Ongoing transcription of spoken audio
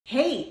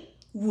Hey,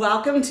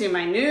 welcome to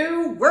my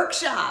new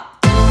workshop.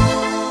 Welcome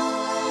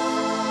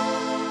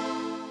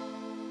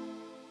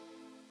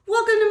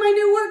to my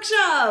new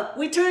workshop.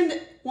 We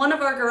turned one of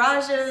our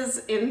garages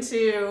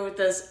into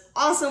this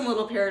awesome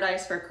little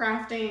paradise for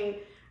crafting.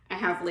 I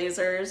have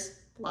lasers,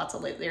 lots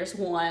of lasers. There's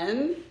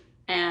one,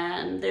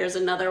 and there's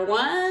another one.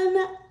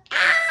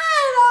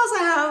 I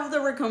also have the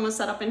Ricoma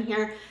set up in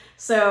here.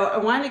 So I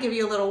wanted to give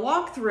you a little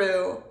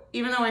walkthrough,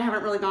 even though I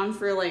haven't really gone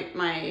through like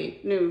my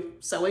new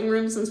sewing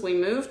room since we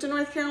moved to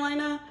North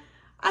Carolina.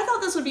 I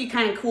thought this would be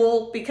kind of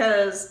cool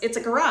because it's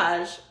a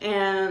garage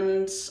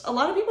and a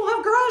lot of people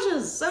have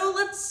garages. So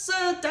let's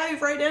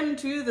dive right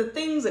into the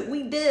things that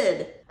we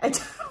did. I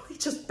totally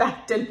just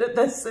backed into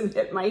this and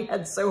hit my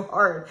head so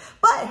hard.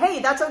 But hey,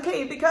 that's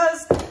okay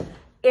because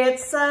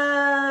it's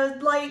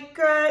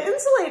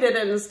insulated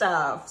and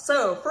stuff.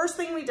 So first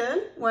thing we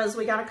did was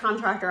we got a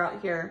contractor out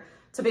here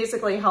to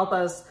basically help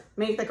us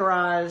make the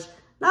garage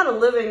not a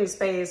living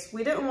space.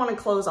 We didn't want to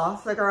close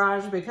off the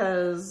garage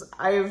because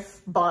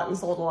I've bought and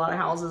sold a lot of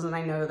houses and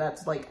I know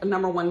that's like a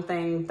 #1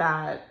 thing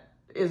that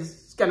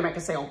is gonna make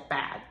a sale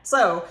bad.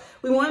 So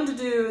we wanted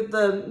to do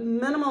the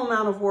minimal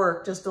amount of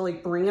work just to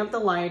like bring up the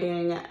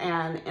lighting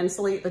and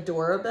insulate the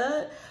door a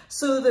bit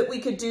so that we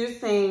could do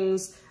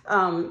things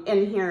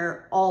in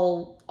here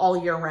all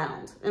year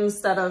round,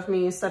 instead of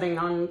me sitting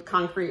on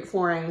concrete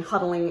flooring,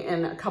 huddling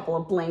in a couple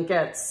of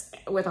blankets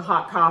with a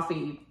hot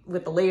coffee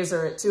with the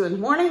laser at 2 in the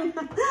morning.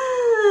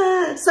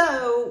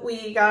 So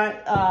we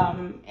got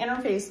not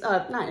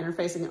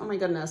interfacing, oh my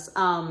goodness,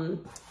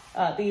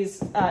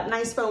 these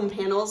nice foam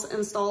panels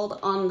installed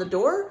on the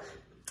door.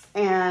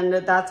 And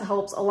that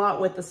helps a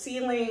lot with the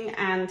ceiling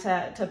and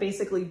to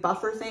basically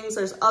buffer things.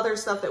 There's other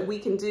stuff that we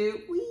can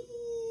do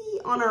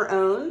on our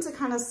own to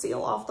kind of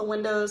seal off the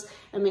windows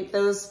and make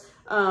those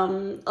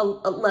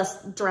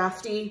less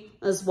drafty,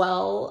 as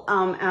well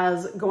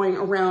as going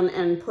around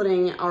and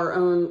putting our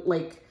own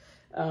like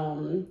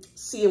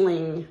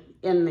ceiling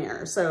in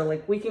there. So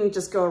like we can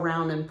just go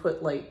around and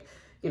put like,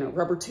 you know,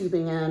 rubber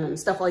tubing in and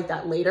stuff like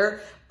that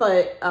later.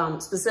 But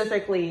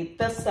specifically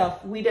this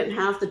stuff, we didn't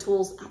have the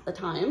tools at the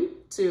time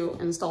to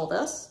install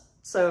this.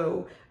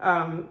 So,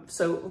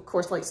 so of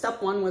course, like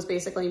step one was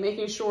basically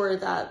making sure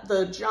that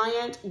the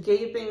giant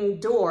gaping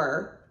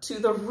door to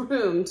the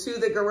room, to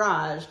the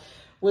garage,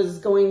 was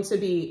going to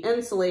be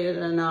insulated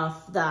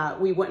enough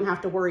that we wouldn't have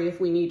to worry if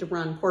we need to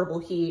run portable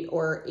heat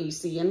or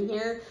AC in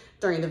here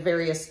during the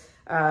various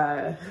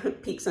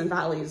peaks and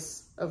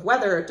valleys of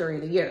weather during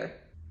the year.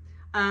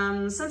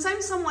 Since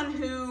I'm someone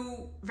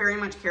who very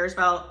much cares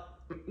about,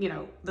 you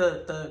know,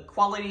 the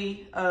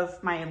quality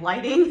of my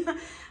lighting,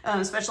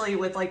 especially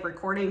with like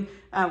recording,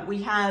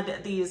 we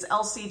had these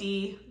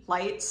LCD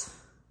lights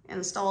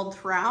installed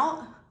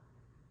throughout.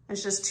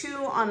 There's just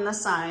 2 on the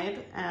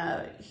side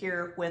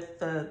here with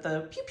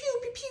the pew pew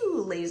pew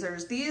pew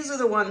lasers. These are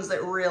the ones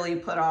that really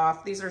put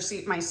off. These are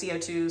my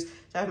CO2s.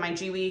 I have my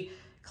GWE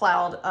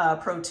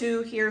Cloud Pro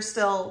 2 here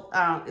still,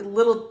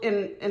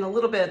 in a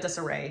little bit of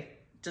disarray.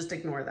 Just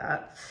ignore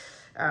that.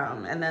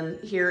 And then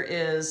here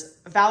is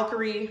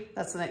Valkyrie.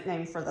 That's the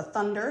nickname for the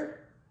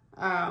Thunder.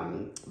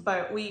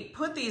 But we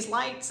put these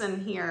lights in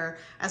here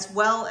as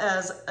well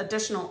as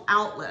additional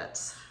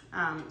outlets.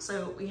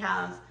 So we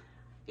have,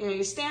 you know,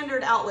 your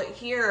standard outlet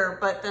here,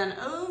 but then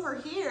over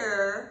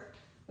here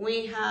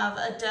we have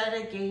a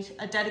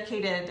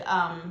dedicated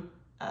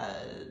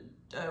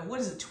what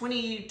is it,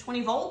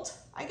 20 volt,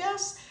 I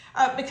guess,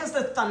 because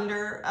the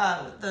Thunder,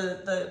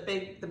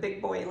 the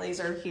big boy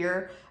laser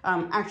here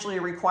actually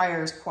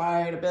requires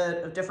quite a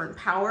bit of different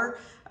power,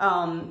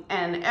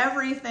 and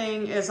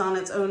everything is on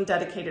its own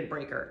dedicated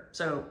breaker,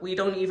 so we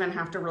don't even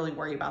have to really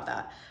worry about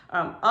that.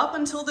 Up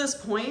until this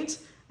point,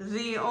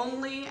 the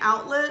only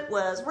outlet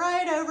was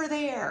right over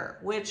there,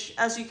 which,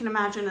 as you can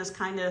imagine, is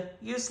kind of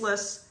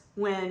useless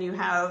when you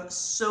have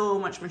so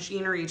much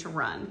machinery to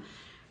run.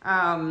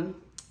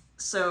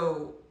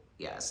 So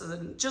yeah, so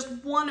then just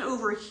one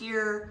over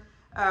here.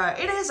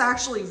 It is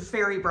actually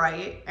very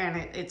bright and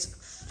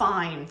it's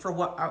fine for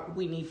what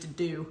we need to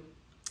do,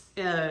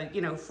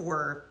 you know,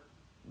 for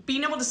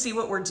being able to see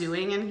what we're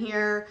doing in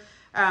here,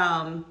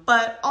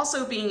 but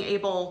also being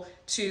able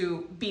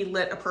to be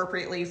lit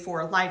appropriately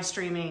for live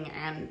streaming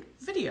and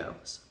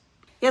videos.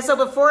 Yeah, so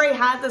before I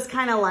had this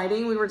kind of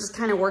lighting, we were just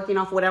kind of working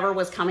off whatever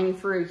was coming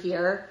through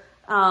here,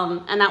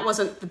 and that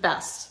wasn't the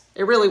best.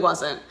 It really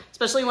wasn't,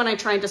 especially when I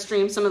tried to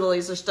stream some of the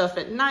laser stuff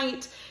at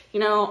night, you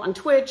know, on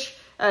Twitch,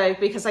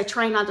 because I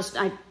try not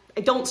to,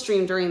 I don't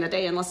stream during the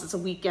day unless it's a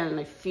weekend and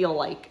I feel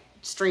like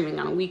streaming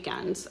on a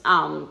weekend.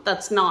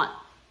 That's not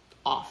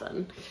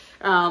often,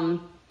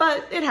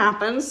 but it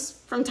happens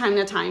from time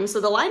to time. So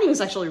the lighting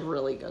is actually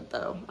really good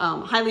though.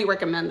 Highly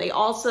recommend. They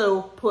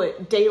also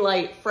put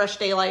daylight, fresh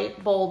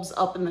daylight bulbs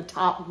up in the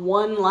top,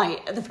 one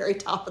light at the very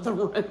top of the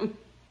room.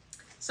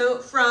 So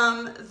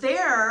from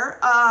there,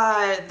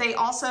 they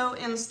also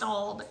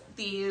installed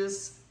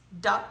these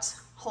duct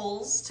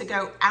holes to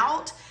go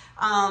out.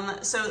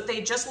 So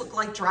they just look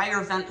like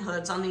dryer vent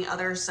hoods on the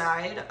other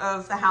side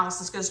of the house.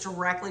 This goes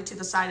directly to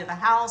the side of the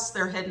house.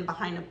 They're hidden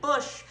behind a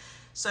bush.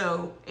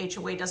 so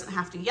HOA doesn't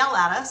have to yell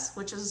at us,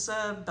 which is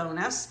a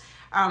bonus.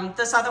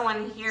 This other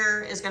one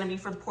here is going to be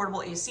for the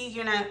portable AC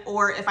unit,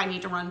 or if I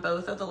need to run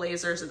both of the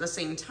lasers at the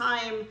same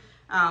time,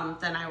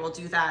 then I will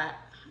do that.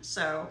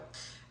 So,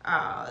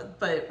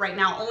 but right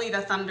now only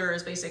the Thunder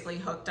is basically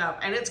hooked up,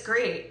 and it's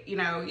great. You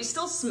know, you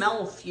still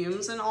smell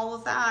fumes and all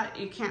of that.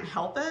 You can't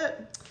help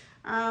it.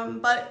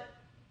 But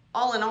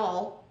all in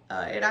all,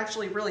 it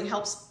actually really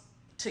helps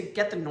to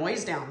get the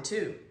noise down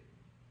too.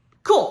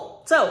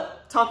 Cool. So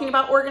talking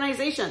about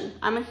organization,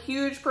 I'm a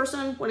huge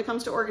person when it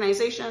comes to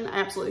organization. I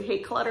absolutely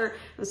hate clutter.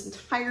 This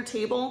entire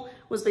table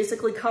was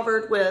basically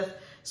covered with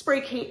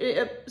spray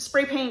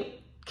paint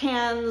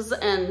cans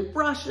and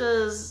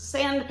brushes,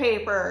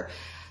 sandpaper,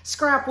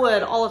 scrap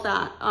wood, all of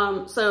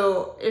that.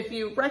 So if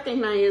you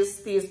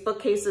recognize these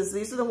bookcases,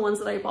 these are the ones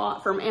that I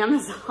bought from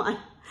Amazon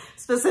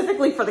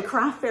specifically for the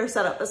craft fair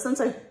setup. But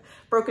since I've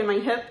broken my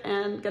hip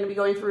and gonna be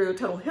going through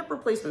total hip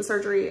replacement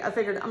surgery, I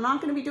figured I'm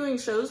not gonna be doing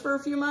shows for a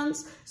few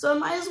months, so I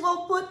might as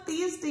well put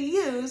these to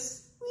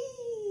use.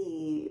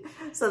 Whee!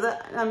 So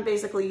that I'm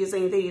basically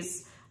using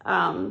these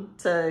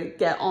to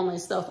get all my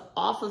stuff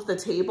off of the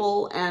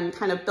table and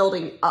kind of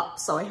building up,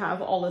 so I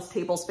have all this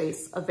table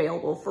space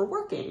available for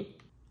working.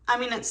 I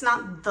mean, it's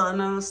not the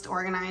most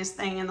organized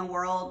thing in the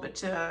world,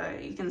 but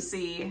you can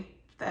see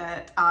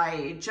that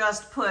I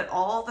just put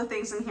all the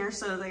things in here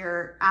so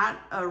they're at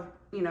a,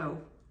 you know,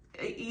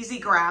 easy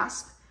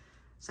grasp.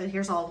 So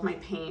here's all of my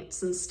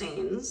paints and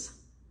stains,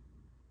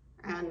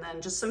 and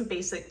then just some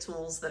basic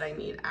tools that I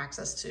need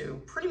access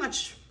to pretty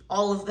much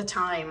all of the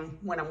time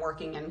when I'm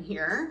working in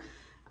here.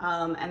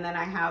 And then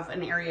I have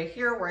an area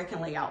here where I can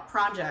lay out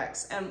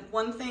projects. And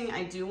one thing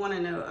I do want to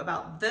note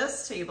about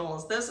this table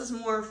is this is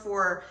more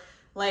for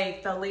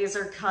like the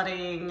laser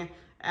cutting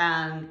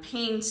and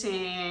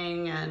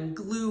painting and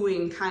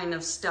gluing kind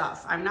of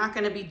stuff. I'm not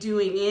going to be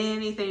doing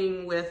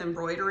anything with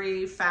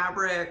embroidery,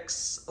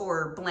 fabrics,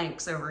 or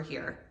blanks over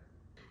here.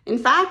 In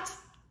fact,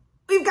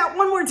 we've got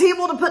one more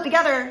table to put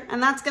together,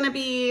 and that's going to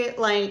be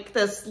like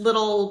this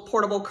little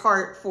portable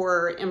cart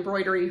for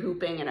embroidery,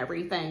 hooping, and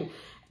everything,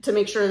 to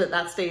make sure that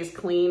that stays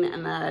clean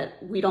and that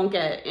we don't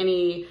get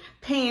any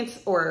paint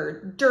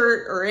or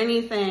dirt or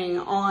anything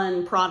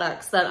on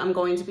products that I'm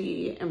going to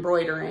be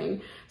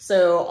embroidering.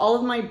 So all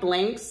of my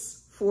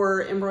blanks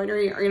for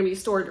embroidery are gonna be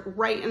stored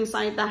right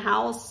inside the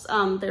house.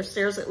 There's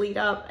stairs that lead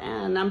up,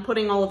 and I'm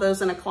putting all of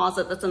those in a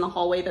closet that's in the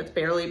hallway that's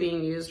barely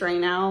being used right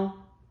now.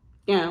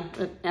 You know,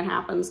 it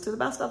happens to the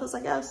best of us,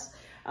 I guess.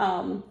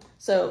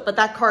 But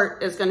that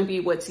cart is gonna be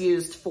what's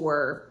used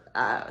for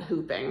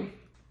hooping.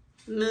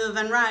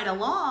 Moving right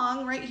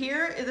along, right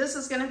here, this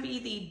is going to be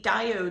the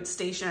diode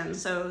station.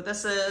 So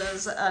this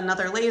is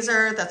another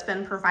laser that's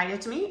been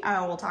provided to me.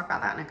 I will talk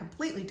about that in a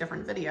completely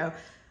different video.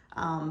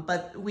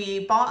 But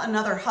we bought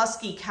another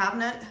Husky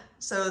cabinet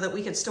so that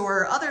we could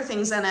store other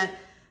things in it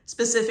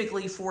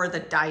specifically for the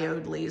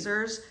diode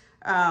lasers.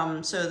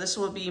 So this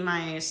will be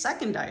my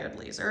second diode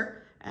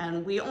laser,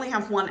 and we only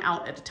have one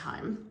out at a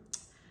time.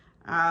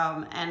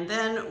 And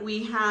then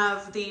we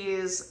have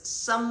these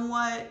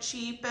somewhat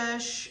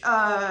cheapish,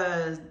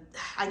 I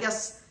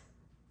guess,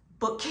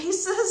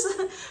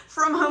 bookcases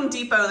from Home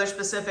Depot. They're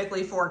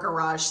specifically for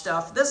garage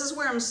stuff. This is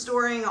where I'm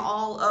storing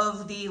all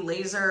of the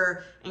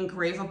laser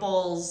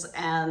engravables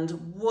and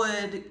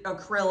wood,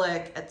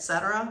 acrylic,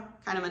 etc.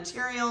 kind of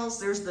materials.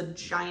 There's the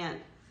giant,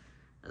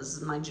 this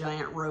is my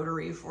giant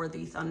rotary for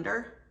the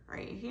Thunder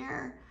right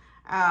here.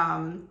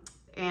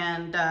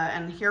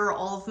 And here are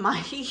all of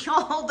my,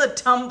 all the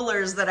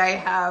tumblers that I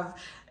have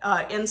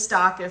in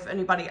stock. If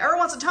anybody ever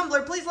wants a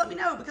tumbler, please let me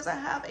know, because I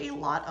have a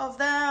lot of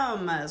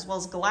them, as well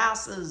as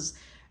glasses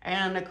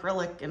and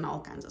acrylic and all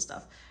kinds of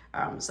stuff.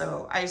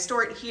 So I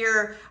store it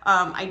here.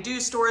 I do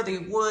store the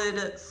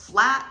wood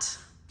flat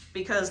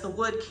because the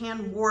wood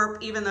can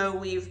warp. Even though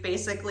we've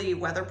basically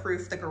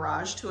weatherproofed the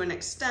garage to an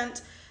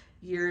extent,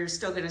 you're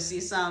still gonna see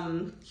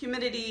some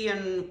humidity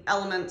and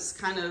elements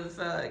kind of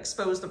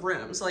expose the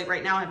room. So like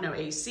right now I have no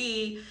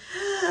AC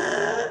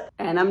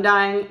and I'm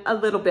dying a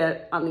little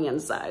bit on the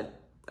inside.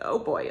 Oh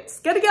boy,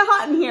 it's gonna get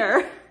hot in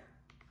here.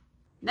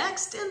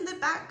 Next, in the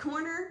back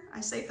corner,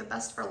 I saved the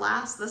best for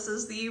last. This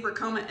is the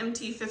Racoma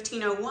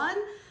MT1501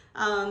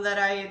 that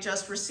I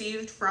just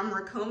received from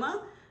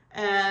Racoma.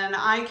 And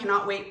I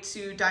cannot wait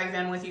to dive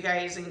in with you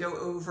guys and go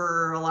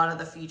over a lot of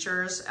the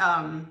features.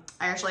 I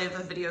actually have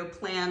a video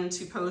planned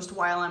to post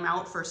while I'm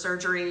out for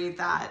surgery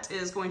that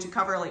is going to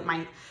cover like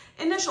my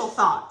initial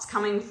thoughts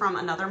coming from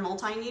another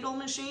multi-needle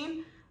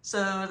machine,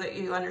 so that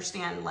you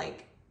understand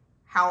like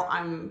how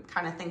I'm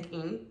kind of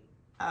thinking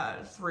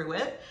through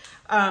it.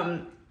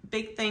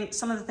 Big thing,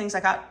 some of the things I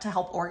got to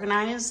help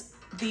organize,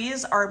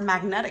 these are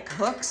magnetic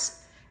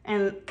hooks,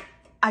 and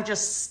I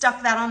just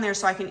stuck that on there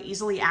so I can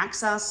easily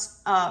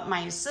access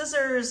my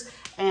scissors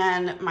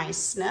and my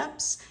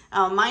snips.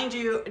 Mind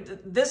you,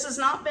 this has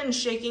not been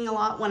shaking a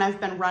lot when I've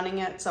been running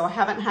it, so I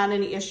haven't had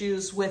any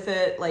issues with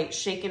it like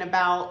shaking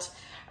about.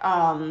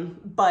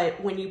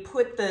 But when you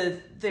put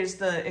there's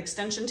the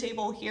extension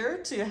table here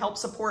to help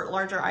support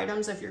larger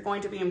items if you're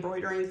going to be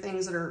embroidering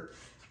things that are,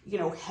 you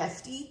know,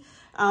 hefty.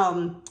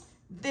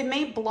 they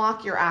may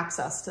block your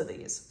access to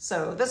these.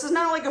 So this is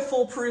not like a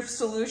foolproof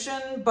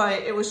solution,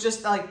 but it was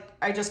just like,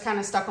 I just kind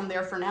of stuck them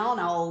there for now and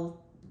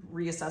I'll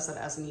reassess it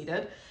as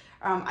needed.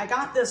 I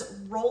got this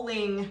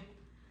rolling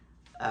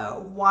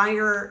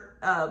wire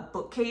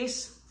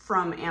bookcase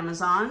from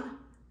Amazon,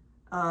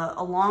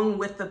 along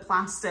with the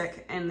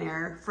plastic in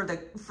there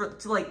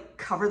to like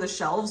cover the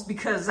shelves,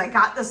 because I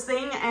got this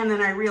thing and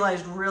then I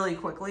realized really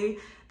quickly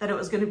that it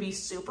was going to be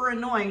super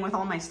annoying with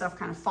all my stuff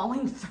kind of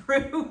falling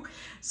through.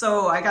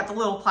 So I got the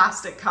little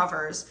plastic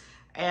covers,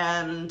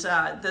 and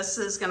this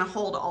is going to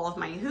hold all of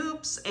my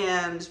hoops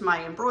and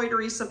my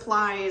embroidery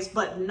supplies,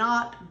 but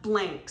not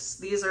blanks.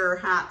 These are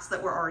hats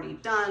that were already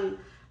done.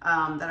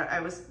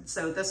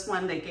 So this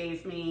one they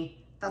gave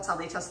me, that's how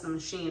they test the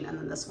machine. And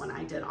then this one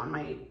I did on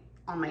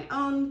my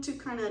own to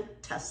kind of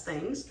test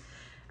things.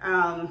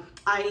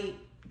 I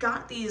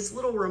got these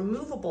little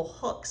removable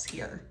hooks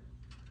here.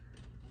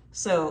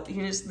 So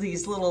here's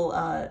these little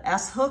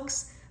S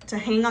hooks to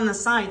hang on the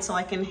side, so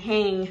I can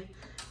hang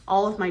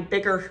all of my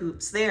bigger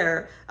hoops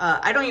there.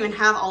 I don't even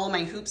have all of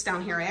my hoops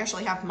down here. I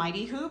actually have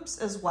Mighty hoops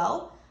as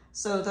well.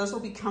 So those will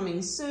be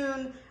coming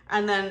soon.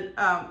 And then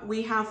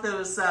we have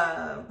those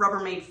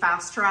Rubbermaid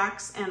Fast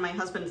Tracks, and my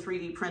husband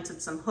 3D printed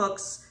some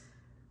hooks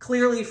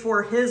clearly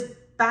for his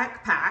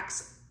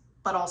backpacks,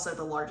 but also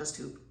the largest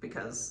hoop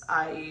because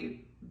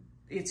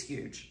it's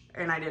huge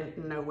and I didn't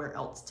know where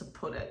else to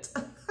put it.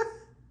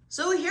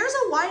 So here's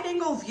a wide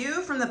angle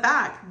view from the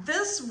back.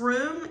 This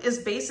room is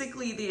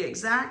basically the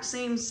exact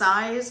same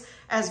size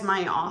as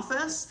my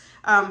office.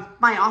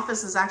 My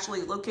office is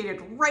actually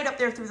located right up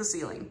there through the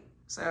ceiling.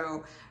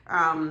 So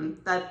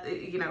that,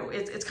 you know,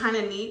 it's kind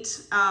of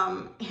neat.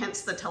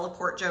 Hence the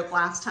teleport joke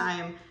last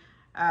time,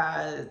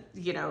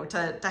 you know,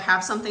 to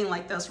have something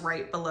like this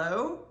right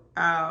below.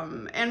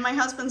 And my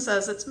husband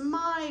says it's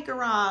my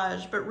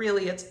garage, but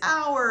really it's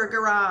our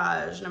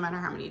garage, no matter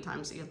how many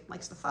times he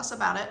likes to fuss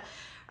about it.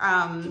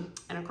 And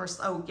of course,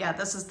 oh yeah,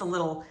 this is the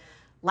little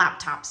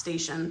laptop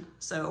station.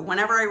 So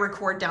whenever I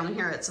record down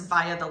here, it's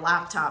via the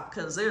laptop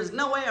because there's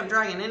no way I'm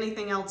dragging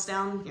anything else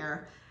down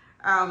here.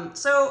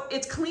 So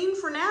it's clean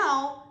for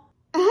now.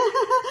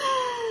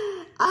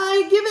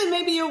 I give it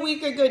maybe a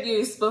week of good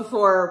use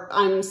before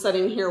I'm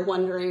sitting here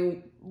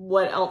wondering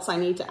what else I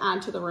need to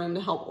add to the room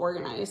to help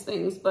organize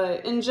things.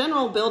 But in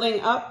general,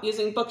 building up,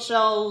 using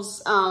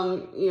bookshelves,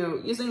 you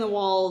know, using the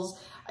walls,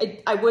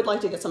 I would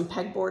like to get some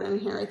pegboard in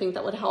here. I think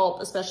that would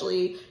help,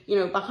 especially, you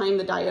know, behind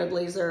the diode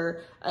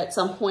laser at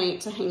some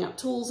point to hang up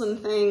tools and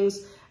things.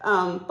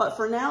 But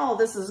for now,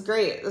 this is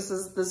great. This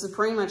is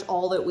pretty much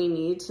all that we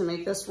need to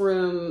make this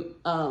room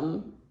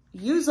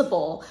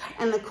usable.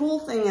 And the cool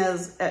thing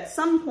is, at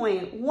some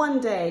point, one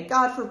day,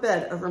 God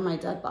forbid, over my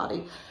dead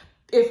body,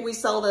 if we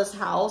sell this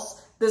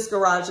house, this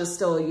garage is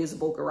still a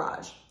usable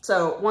garage.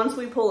 So once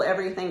we pull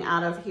everything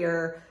out of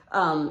here,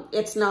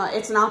 it's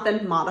not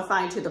been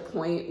modified to the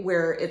point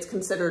where it's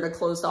considered a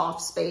closed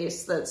off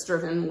space that's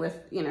driven with,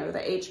 you know, the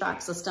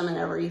HVAC system and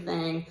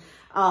everything.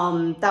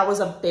 That was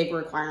a big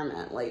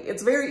requirement. Like,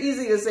 it's very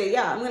easy to say,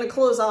 yeah, I'm going to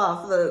close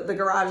off the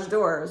garage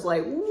doors.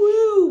 Like,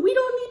 woo, we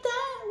don't need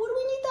that. What do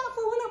we need that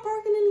for? We're not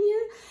parking in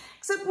here.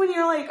 Except when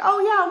you're like, oh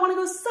yeah, I want to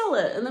go sell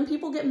it. And then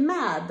people get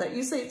mad that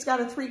you say it's got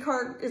a three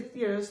car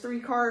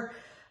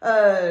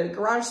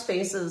garage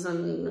spaces,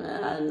 and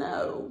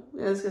no,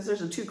 it's because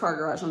there's a 2-car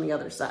garage on the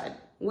other side.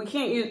 We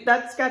can't use,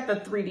 that's got the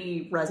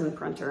 3D resin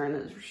printer and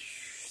it's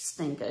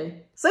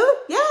stinky. So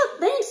yeah,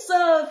 thanks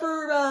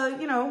for,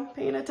 you know,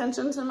 paying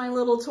attention to my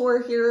little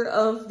tour here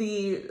of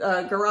the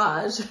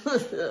garage.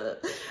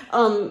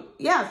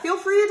 Yeah, feel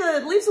free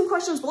to leave some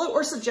questions below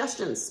or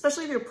suggestions,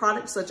 especially if you have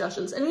product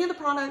suggestions. Any of the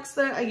products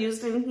that I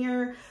used in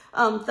here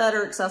that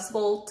are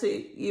accessible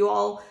to you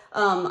all,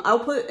 I'll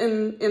put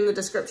in the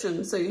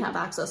description so you have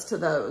access to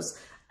those.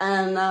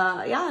 And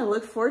yeah, I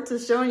look forward to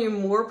showing you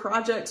more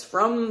projects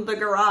from the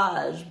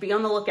garage. Be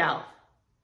on the lookout.